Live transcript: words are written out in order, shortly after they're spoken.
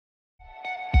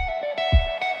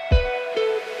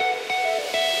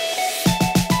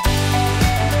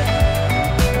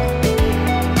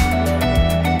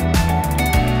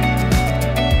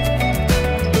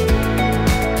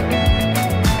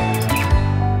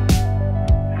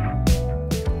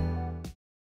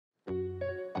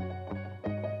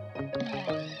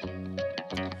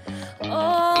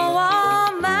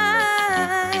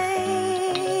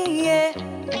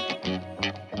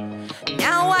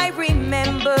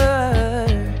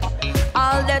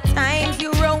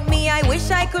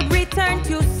turn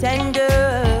to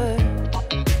sender.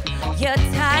 Your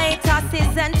tight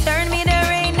tosses and turn me,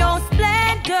 there ain't no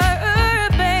splendor,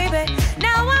 baby.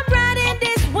 Now I'm riding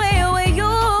this way with you.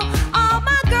 All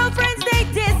my girlfriends, they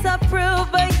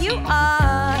disapprove, but you're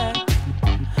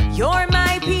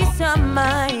my peace of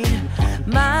mind.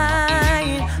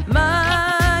 Mine,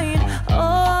 mine,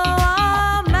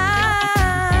 oh, mine,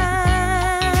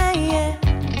 yeah.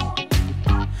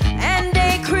 And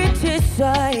they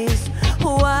criticize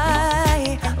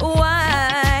why, oh,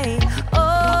 why,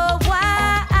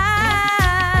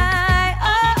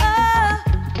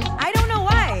 I don't know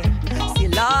why. See,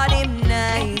 Lord, him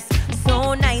nice,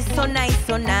 so nice, so nice,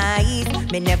 so nice.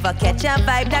 Me never catch a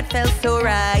vibe that felt so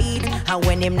right. And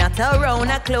when him not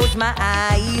around, I close my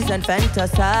eyes and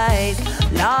fantasize.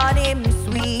 Lord, him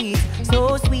sweet,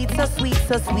 so sweet, so sweet,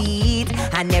 so sweet.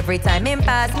 And every time him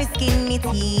pass me skin, me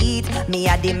teeth. Me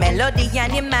a the melody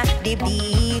and him at the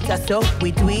beat. So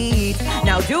we tweet.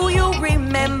 Now do you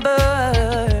remember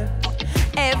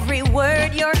every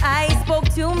word your eyes spoke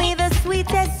to me? The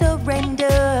sweetest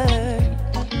surrender.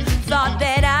 Thought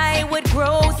that I would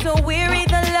grow so weary,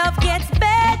 the love gets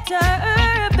better,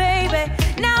 baby.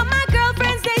 Now my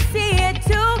girlfriends, they see it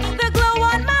too. The glow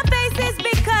on my face is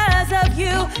because of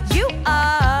you.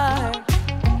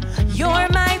 You're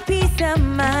my peace of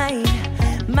mind.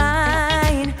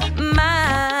 Mine,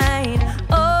 mine,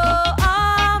 oh,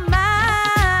 all mine,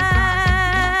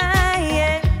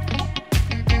 yeah.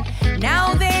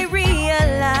 Now they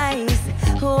realize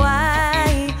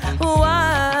why, oh,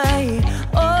 why.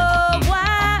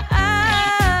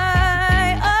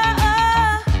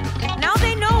 Now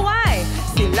they know why.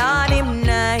 See, Lord, him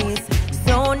nice,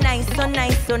 so nice, so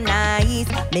nice, so nice.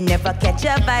 Me never catch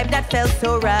a vibe that felt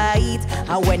so right.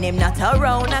 And when him not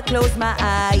around, I close my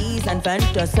eyes and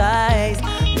fantasize.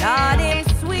 Lord, him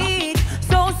sweet,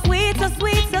 so sweet, so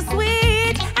sweet, so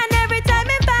sweet. And every time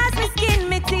him pass me skin,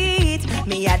 me teeth.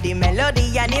 Me at the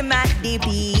melody and him at the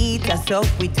beat. So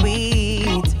we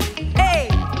tweet. Hey!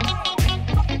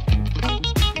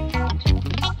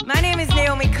 My name is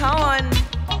Naomi Cowan.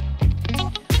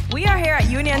 We are here at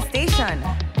Union Station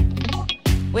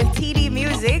with TD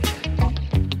Music.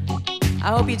 I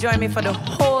hope you join me for the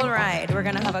whole ride. We're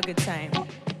gonna have a good time.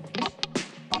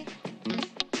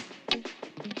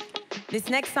 This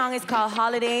next song is called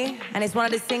Holiday, and it's one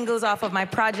of the singles off of my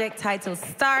project titled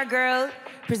StarGirl,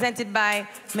 presented by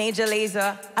Major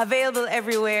Lazer. Available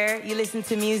everywhere you listen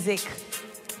to music.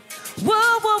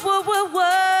 Whoa, whoa, whoa, whoa,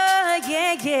 whoa,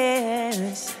 yeah,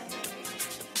 yes.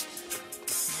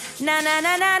 Na, na,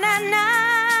 na, na, na, na,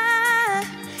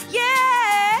 yeah.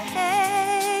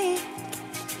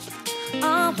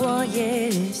 Oh, boy,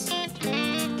 yes.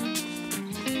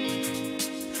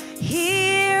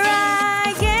 Here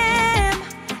I am,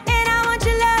 and I want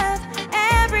your love.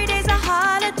 Every day's a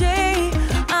holiday.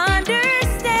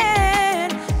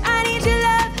 Understand, I need your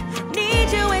love,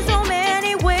 need you in so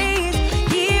many ways.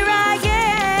 Here I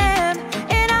am,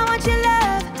 and I want your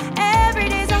love. Every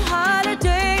day's a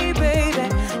holiday, baby.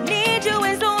 Need you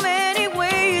in so many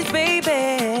ways,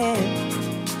 baby.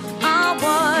 Oh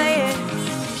boy,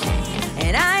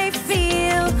 and I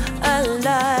feel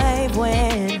alive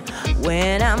when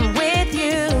I'm with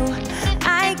you.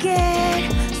 I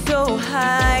get so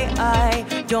high, I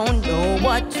don't know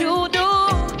what to do.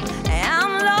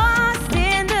 I'm lost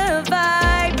in the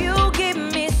vibe. You give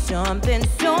me something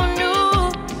so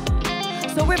new,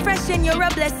 so refreshing. You're a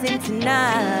blessing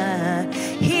tonight.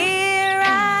 Here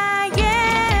I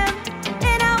am,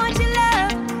 and I want your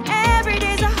love. Every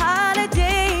day's a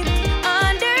holiday.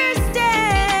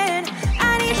 Understand,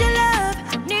 I need your love,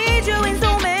 need you in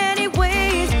so many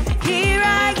ways. Here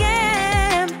I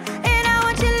am, and I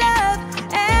want your love.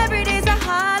 Every day's a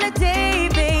holiday,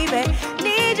 baby.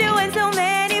 Need you in so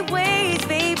many ways,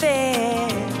 baby.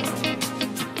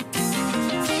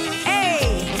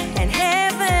 Hey, and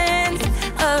heavens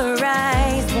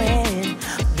arise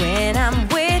when I'm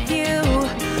with you.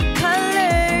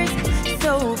 Colors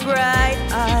so bright,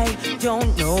 I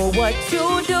don't know what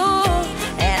to do.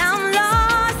 And I'm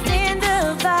lost in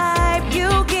the vibe.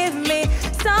 You give me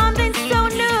something so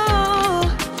new,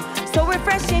 so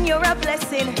refreshing. You're a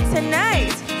blessing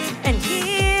tonight. And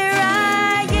here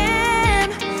I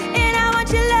am, and I want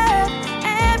your love.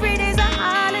 Every day's a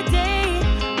holiday.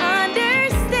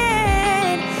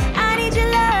 Understand, I need your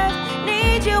love,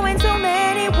 need you in so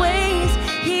many ways.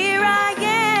 Here I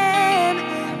am,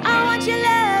 I want your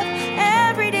love.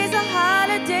 Every day's a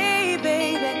holiday,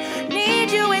 baby.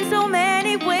 Need you in so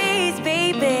many ways,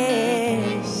 baby.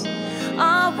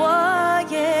 Oh, whoa,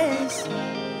 yes.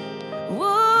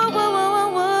 Whoa, whoa, whoa, whoa,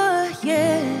 whoa,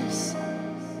 yes.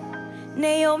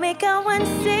 Naomi Cowan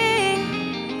sing.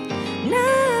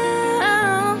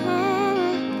 now,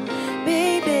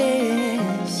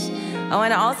 babies. I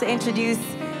want to also introduce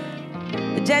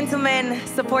the gentlemen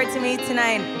supporting me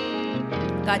tonight.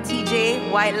 Got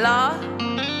TJ Whitelaw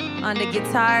on the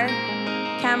guitar,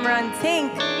 Cameron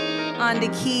Tink on the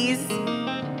keys,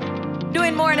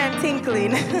 doing more than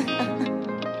tinkling.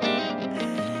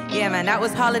 Yeah, man, that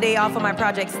was Holiday off of my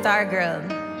project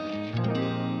StarGirl.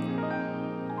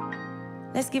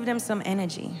 Let's give them some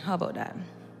energy. How about that?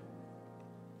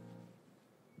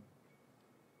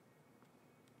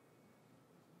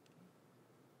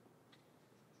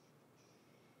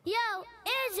 Yo,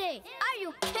 Izzy, are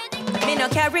you kidding me? Me no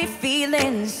carry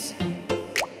feelings,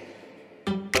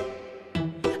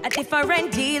 a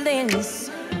different dealings.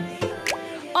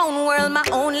 Own world, my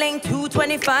own lane,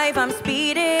 225, I'm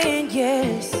speeding,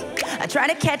 yes. I try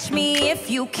to catch me if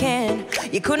you can.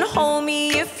 You couldn't hold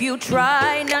me if you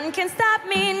tried. None can stop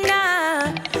me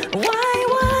now.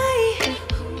 Why?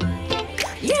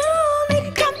 You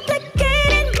only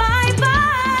complicated my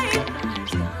vibe.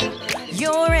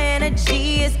 Your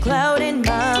energy is clouding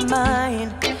my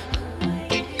mind.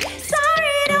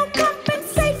 Sorry, don't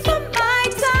compensate for my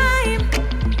time.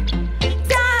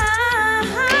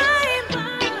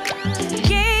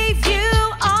 Gave you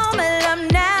all my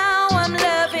love, now I'm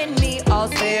loving me.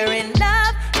 All's fair in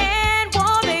love and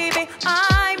war, baby.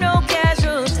 I'm no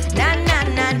casual. Nah, nah,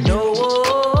 nah,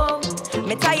 no.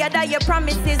 Me tired of your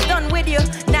promises, done with you.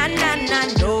 Nah, nah, nah,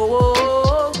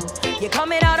 no. You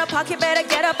coming out of pocket, better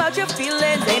get up out your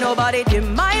feelings. Ain't nobody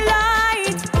dim my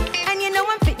light, and you know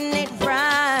I'm fitting it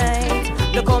right.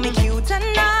 Look on me cute and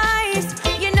nice,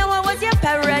 you know I was your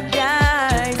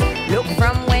paradise. Look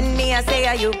from when me I say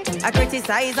are you, I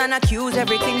criticize and accuse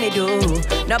everything they do.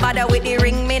 No bother with the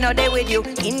ring, me no there with you.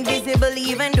 Invisible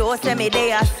even though say me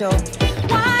they are so.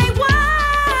 Why?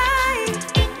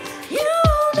 You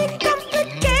only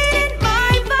complicated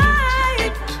my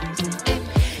vibe.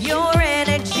 Your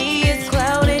energy is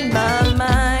clouding my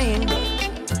mind.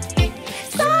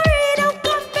 Sorry, don't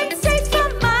compensate for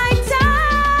my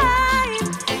time.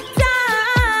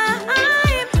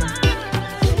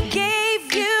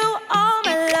 Gave you all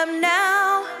my love,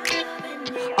 now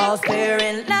all's fair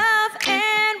in love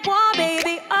and war,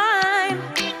 baby. I'm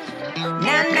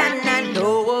nah, nah, nah,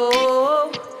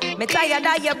 no. Me tired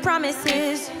of your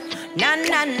promises. Nah,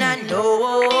 nah, nah,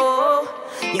 no.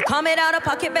 You coming out of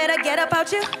pocket, better get up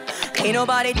out you. Ain't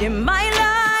nobody dim my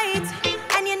light,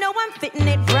 and you know I'm fitting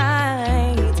it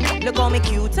right. Look on me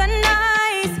cute and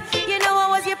nice, you know I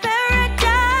was your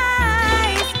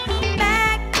paradise.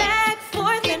 Back,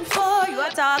 forth and forth. You a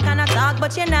talk and a talk,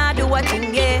 but you not do a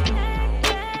thing, yeah.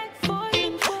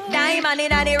 Diamond in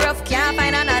the rough, can't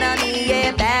find another me,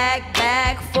 yeah.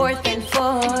 Back, forth and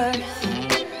forth.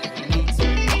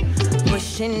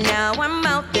 Pushing now, I'm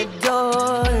out the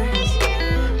doors.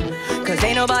 Cause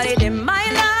ain't nobody dim my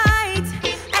light,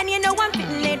 and you know I'm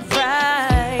fitting it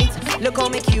right. Look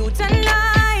on me cute and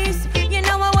nice, you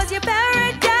know I was your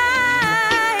paradise.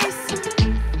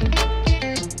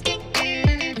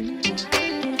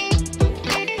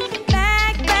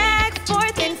 Back,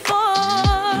 forth and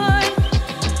forth.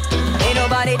 Ain't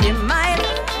nobody dim my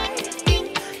light,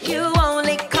 you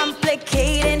only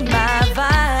complicated my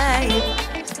vibe.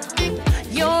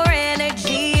 Your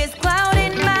energy is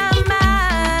clouding my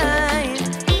mind.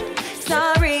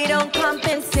 Sorry, don't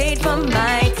compensate for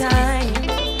my time.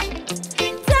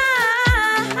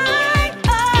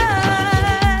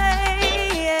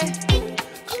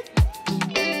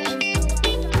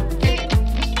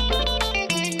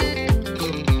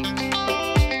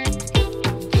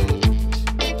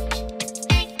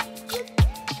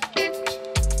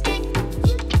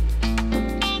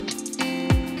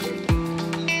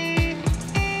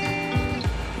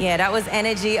 Yeah, that was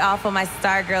Energy off of my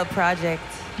StarGirl project.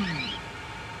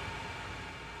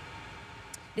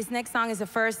 This next song is the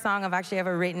first song I've actually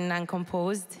ever written and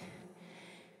composed.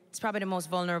 It's probably the most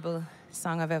vulnerable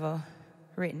song I've ever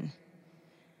written.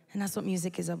 And that's what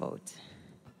music is about.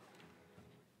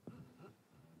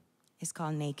 It's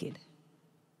called Naked.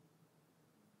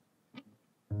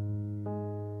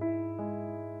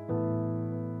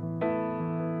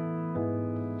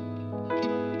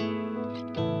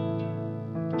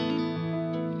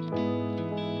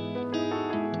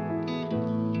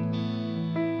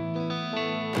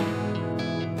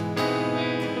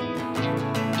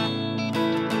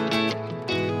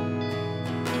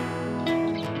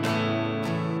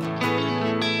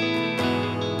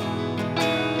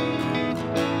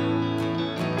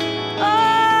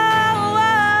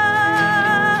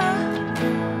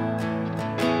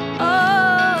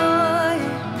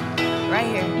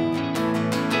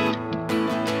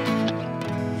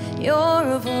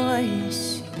 Your voice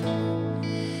voice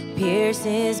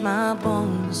pierces my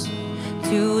bones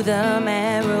to the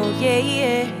marrow, yeah,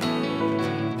 yeah.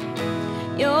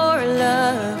 Your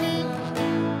love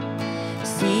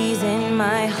seizing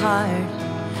my heart,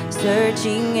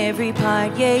 searching every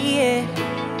part, yeah, yeah.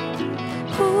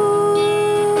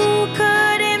 Who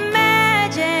could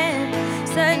imagine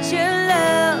such a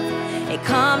love? It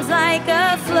comes like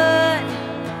a flood.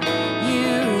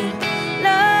 You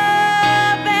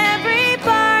love every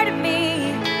part of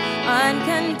me,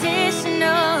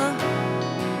 unconditional.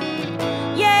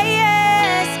 Yeah,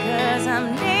 yes, 'cause I'm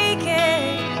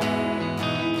naked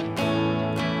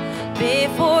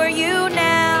before you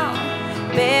now,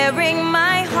 bearing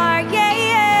my heart. Yeah,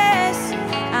 yes,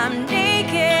 I'm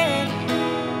naked,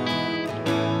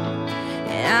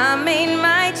 and I made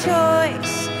my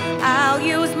choice. I'll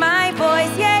use my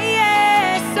voice. Yeah,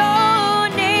 yes, so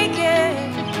naked.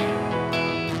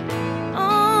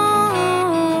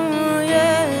 Oh,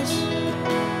 yes.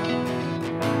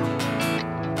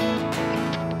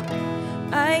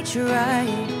 I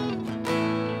tried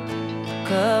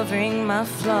covering my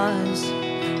flaws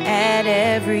at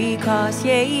every cost,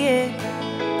 yeah, yeah.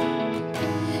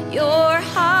 Your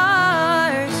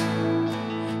heart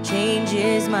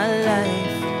changes my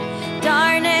life,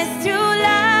 darkness to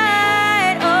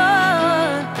light. Oh,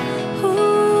 who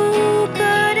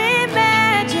could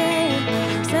imagine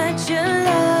such a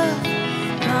love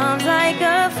comes like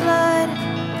a flood?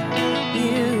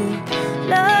 You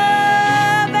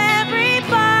love every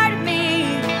part of me,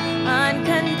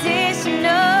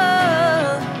 unconditional.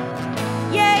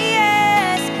 Yeah,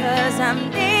 yes, 'cause I'm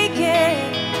naked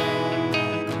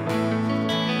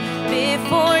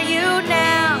before you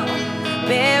now,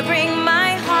 bearing my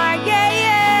heart. Yeah,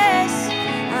 yes,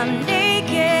 I'm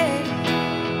naked,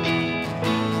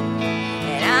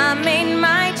 and I made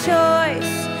my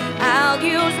choice. I'll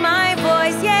use my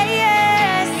voice. Yeah,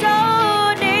 yes, so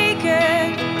naked.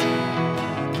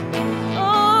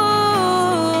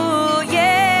 Oh,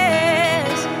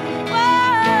 yes. Whoa.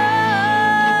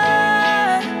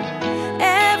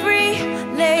 Every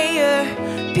layer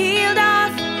peeled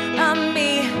off of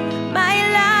me, my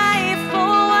life.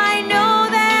 Oh, I know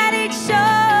that it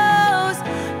shows.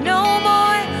 No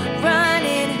more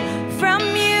running from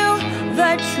you,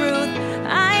 the truth.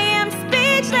 I am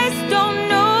speechless, don't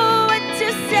know what to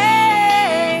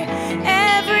say.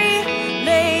 Every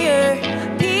layer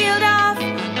peeled off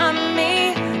of me,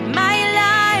 my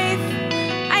life.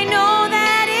 I know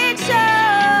that it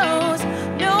shows.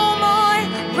 No more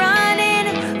running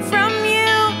from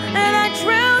you, the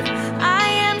truth. I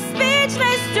am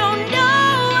speechless, don't know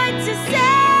what to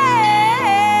say.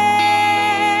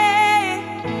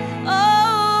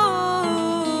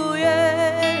 Oh,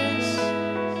 yes.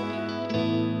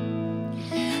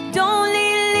 Don't leave,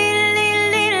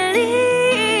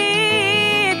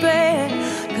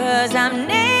 'cause I'm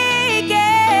naked,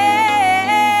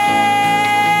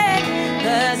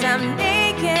 'cause I'm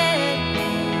naked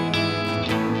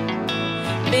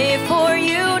before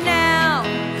you now,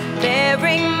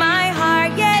 bearing my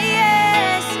heart. Yeah,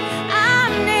 yes,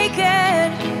 I'm naked,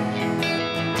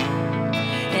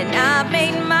 and I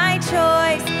made my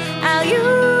choice. I'll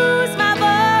use my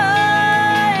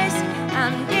voice.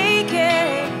 I'm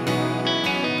naked.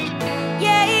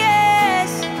 Yeah, yes,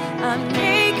 I'm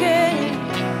naked.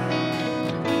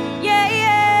 Yeah,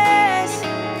 yes,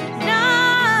 no,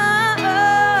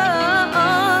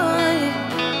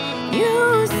 you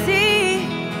see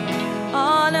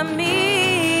all of me.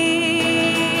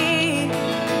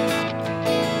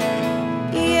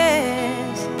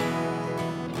 Yes.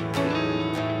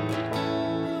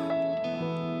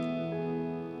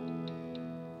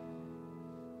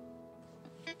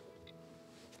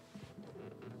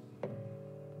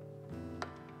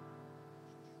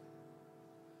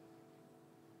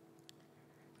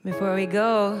 Before we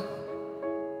go,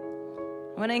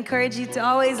 I want to encourage you to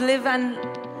always live and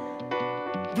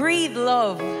breathe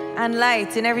love and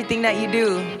light in everything that you do.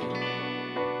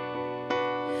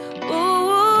 Ooh,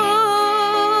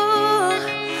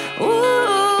 ooh,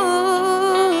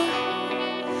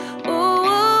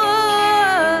 ooh,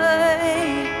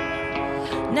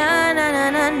 na na na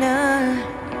na na.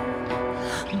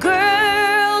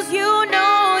 Girls, you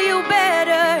know you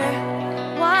better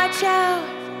watch out.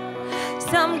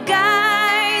 Some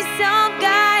guys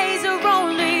are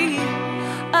only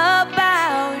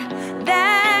about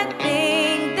that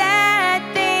thing,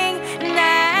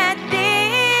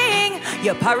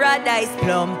 your paradise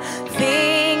plum.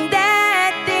 Thing,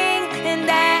 that thing, and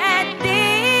that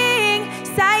thing,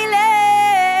 silence.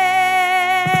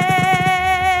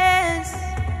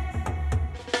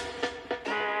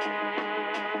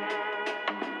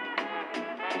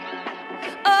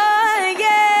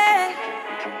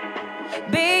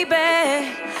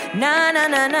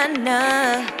 na na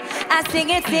na. I sing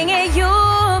it,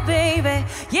 you, baby.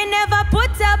 You never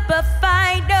put up a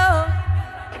fight, no.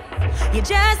 You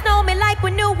just know me like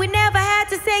we knew we never had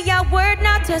to say a word,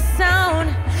 not a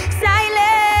sound.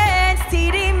 Silence,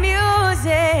 TD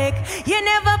music. You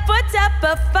never put up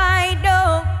a fight,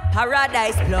 no.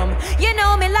 Paradise Plum. You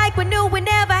know me like we knew we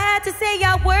never had to say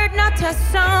a word, not a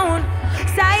sound.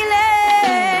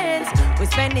 Silence.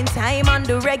 We're spending time on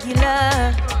the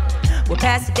regular. We're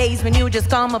past the days when you just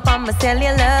come up on my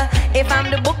cellular. If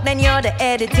I'm the book, then you're the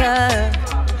editor.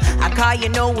 I call, you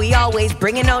know we always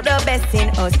bringing out the best in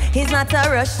us. It's not a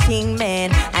rush thing,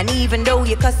 man. And even though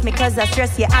you cuss me cause I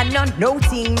stress you, I know no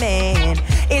thing, man.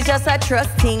 It's just a trust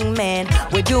thing, man.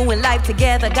 We're doing life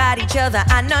together, got each other,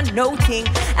 I know no thing.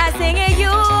 I sing it,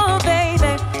 you,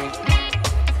 baby.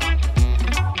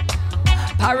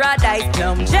 Paradise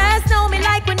Plum. Just know me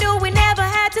like we knew we never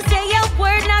had to say a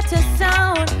word, not a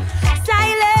sound.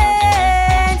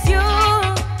 Silence,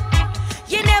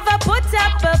 you never put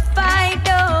up a fight,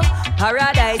 no.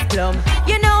 Paradise Plum.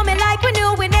 You know me like we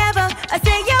knew we never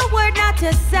say a word, not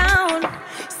a sound.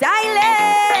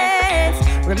 Silence.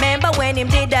 Remember when him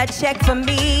did that check for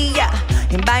me?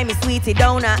 Him buy me sweetie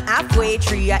down a halfway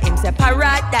tree. Him say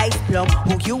Paradise Plum,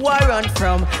 who you are run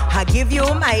from, I give you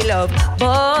my love.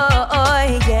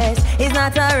 Boy, yes, it's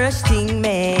not a rush thing,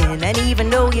 man. And even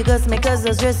though you cuss me cause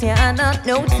I stress you, I'm not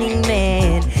no thing,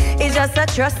 man. It's just a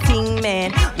trust thing,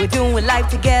 man. We're doing life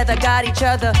together, got each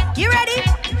other. You ready?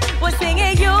 We're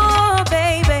singing you,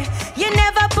 baby. You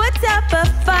never put up a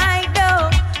fight, no.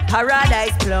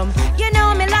 Paradise Plum. You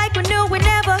know me like we knew we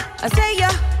never. I say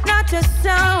ya, not a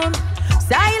sound.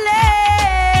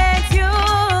 Silence,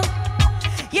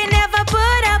 you never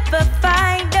put up a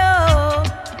fight, no.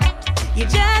 You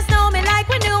just know me like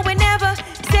we knew we never.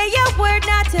 Say a word,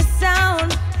 not a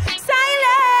sound.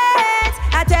 Silence,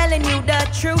 I'm telling you the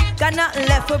truth. Got nothing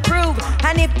left to prove.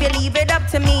 And if you leave it up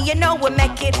to me, you know we'll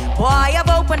make it. Boy, I've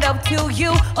opened up to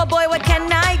you. Oh boy, what can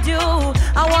I do?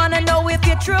 I wanna know if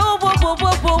you're true. Woo, woo,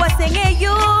 woo, woo. I sing it,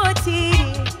 you, TD.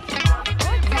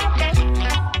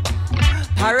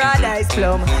 Paradise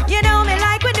Plum. You know me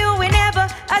like we knew we never.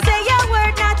 I say a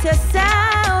word, not a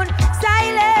sound.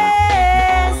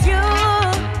 Silence,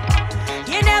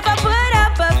 you never put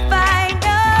up a fight,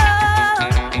 no.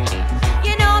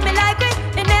 You know me like we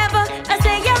never. I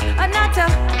say ya, not a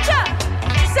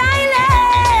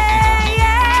silence.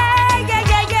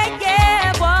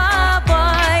 Yeah, boy,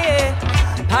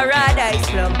 yeah. Paradise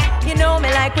Plum. You know me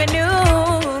like we knew.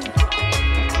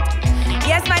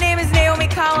 Yes, my name is Naomi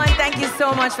Cowan. Thank you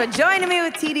so much for joining me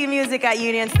with TD Music at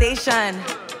Union Station.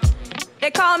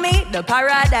 They call me the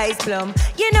Paradise Plum.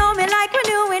 You know me like we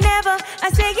knew we never. I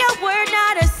say a word,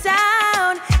 not a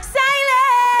sound.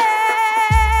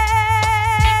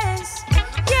 Silence.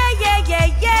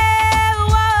 Yeah.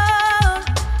 Whoa.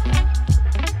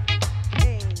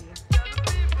 Hey.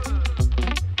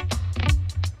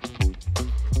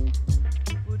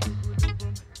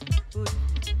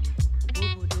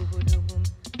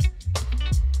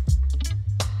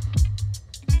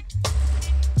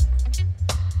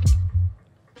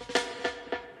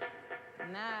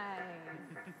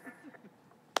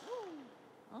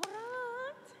 All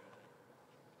right.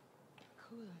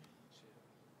 Cool.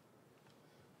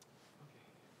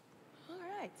 All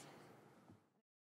right.